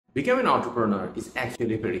Becoming an entrepreneur is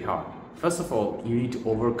actually pretty hard. First of all, you need to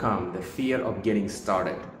overcome the fear of getting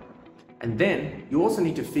started. And then you also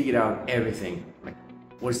need to figure out everything, like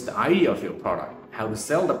what's the idea of your product, how to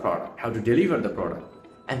sell the product, how to deliver the product.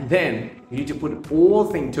 And then you need to put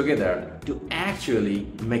all things together to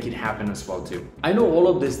actually make it happen as well too. I know all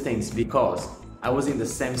of these things because I was in the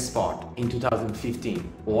same spot in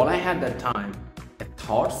 2015. All I had that time, a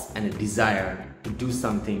thoughts and a desire to do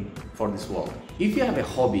something for this world. If you have a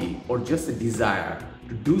hobby or just a desire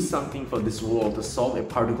to do something for this world to solve a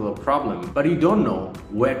particular problem, but you don't know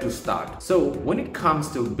where to start. So when it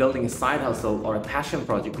comes to building a side hustle or a passion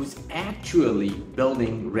project who's actually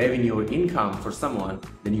building revenue or income for someone,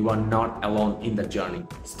 then you are not alone in the journey.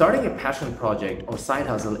 Starting a passion project or side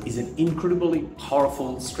hustle is an incredibly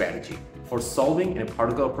powerful strategy for solving a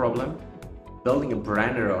particular problem, building a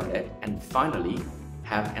brand around it, and finally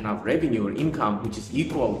have enough revenue or income which is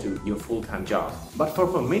equal to your full-time job. But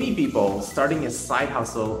for many people, starting a side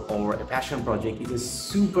hustle or a passion project is a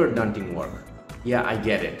super daunting work. Yeah, I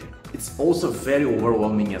get it. It's also very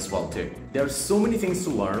overwhelming as well too. There are so many things to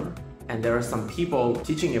learn, and there are some people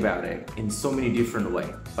teaching about it in so many different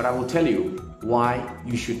ways. But I will tell you why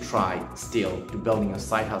you should try still to building a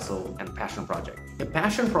side hustle and passion project. A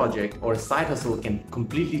passion project or a side hustle can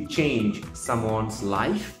completely change someone's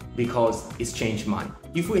life because it's changed mine.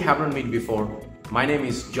 If we haven't met before, my name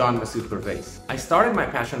is John Masood Pervez. I started my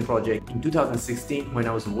passion project in 2016 when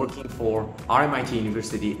I was working for RMIT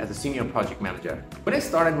University as a senior project manager. When I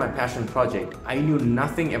started my passion project, I knew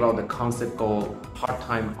nothing about the concept called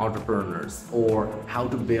part-time entrepreneurs or how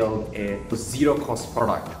to build a zero-cost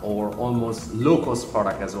product or almost low-cost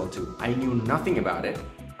product as well too. I knew nothing about it,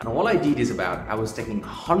 and all I did is I was taking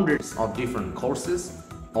hundreds of different courses,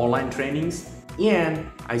 online trainings, and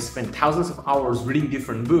I spent thousands of hours reading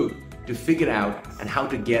different books to figure out and how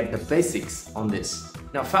to get the basics on this.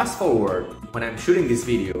 Now fast forward when I'm shooting this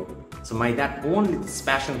video, so that only this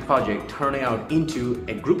passion project turning out into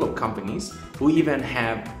a group of companies who even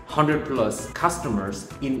have 100+ customers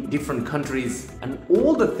in different countries, and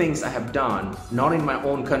all the things I have done not in my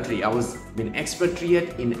own country. I was been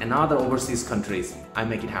expatriate in another overseas countries. I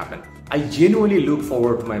make it happen. I genuinely look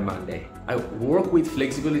forward to my Monday. I work with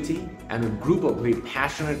flexibility and a group of very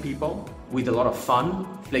passionate people with a lot of fun,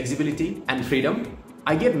 flexibility and freedom.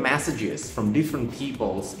 I get messages from different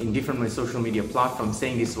peoples in different my social media platforms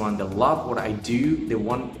saying they love what I do,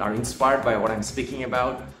 are inspired by what I'm speaking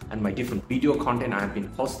about and my different video content I have been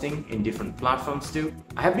posting in different platforms too.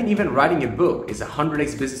 I have been even writing a book. It's a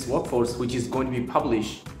 100x business workforce which is going to be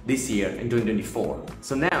published this year in 2024.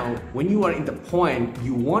 So now when you are in the point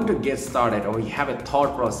you want to get started or you have a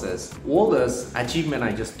thought process, all this achievement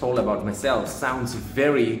I just told about myself sounds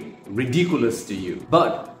very ridiculous to you.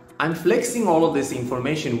 But I'm flexing all of this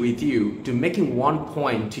information with you to making one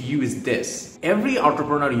point to you is this. Every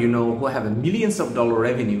entrepreneur you know who have millions of dollar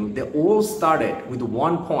revenue, they all started with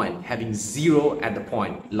one point, having zero at the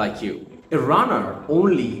point like you. A runner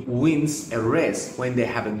only wins a race when they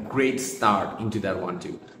have a great start into that one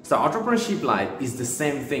too. So entrepreneurship life is the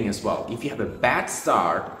same thing as well. If you have a bad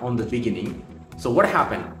start on the beginning, so what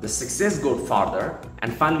happened? The success goes farther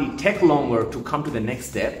and finally take longer to come to the next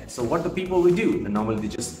step. So what the people will do? Normally they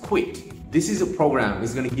just quit. This is a program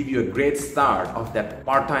is going to give you a great start of that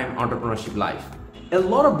part-time entrepreneurship life. A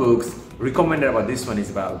lot of books recommended about this one is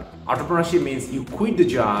about entrepreneurship means you quit the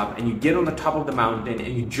job and you get on the top of the mountain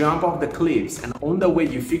and you jump off the cliffs, and on the way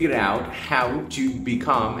you figure out how to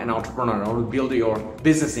become an entrepreneur or build your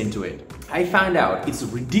business into it. I found out it's a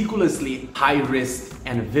ridiculously high risk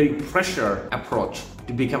and a very pressure approach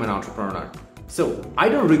to become an entrepreneur. So I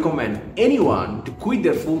don't recommend anyone to quit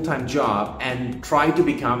their full-time job and try to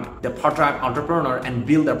become the part-time entrepreneur and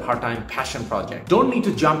build a part-time passion project. Don't need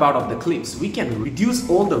to jump out of the cliffs. We can reduce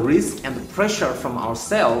all the risk and the pressure from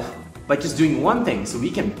ourselves by just doing one thing. So we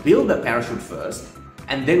can build the parachute first,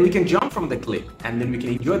 and then we can jump from the cliff, and then we can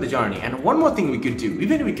enjoy the journey. And one more thing we could do,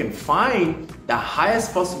 even we can find the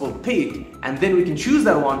highest possible peak, and then we can choose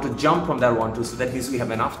that one to jump from that one too, so that means we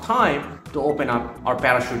have enough time to open up our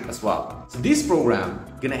parachute as well. So this program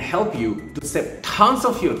gonna help you to save tons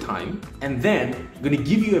of your time, and then gonna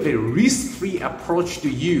give you a very risk-free approach to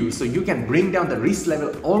you, so you can bring down the risk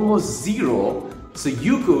level almost zero, so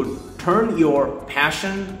you could turn your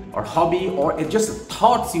passion or hobby or just the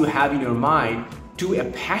thoughts you have in your mind to a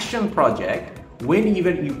passion project when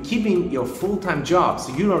even you keeping your full-time job,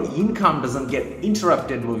 so your income doesn't get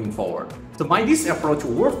interrupted moving forward. So this approach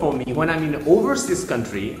worked for me when I'm in an overseas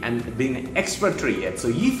country and being an expatriate. So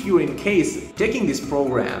if you're in case taking this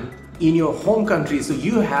program in your home country, so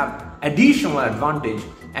you have additional advantage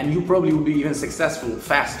and you probably will be even successful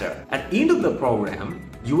faster. At the end of the program,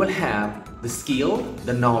 you will have the skill,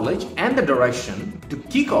 the knowledge, and the direction to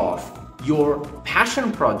kick off your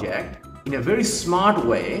passion project in a very smart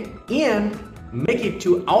way and make it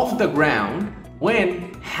to off the ground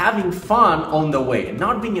when having fun on the way,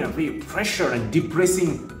 not being in a very pressure and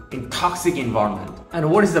depressing and toxic environment. And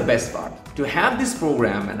what is the best part? To have this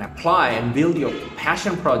program and apply and build your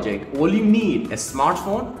passion project, all you need is a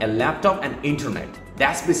smartphone, a laptop, and internet.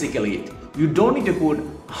 That's basically it. You don't need to put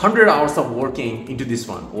 100 hours of working into this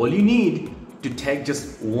one. All you need to take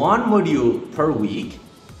just one module per week,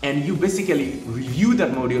 and you basically review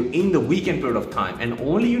that module in the weekend period of time, and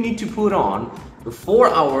only you need to put on 4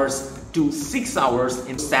 hours to 6 hours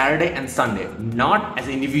in Saturday and Sunday, not as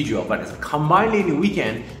an individual, but as a combined in a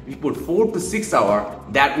weekend. You put 4 to 6 hours,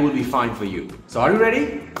 that will be fine for you. So are you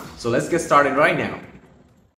ready? So let's get started right now.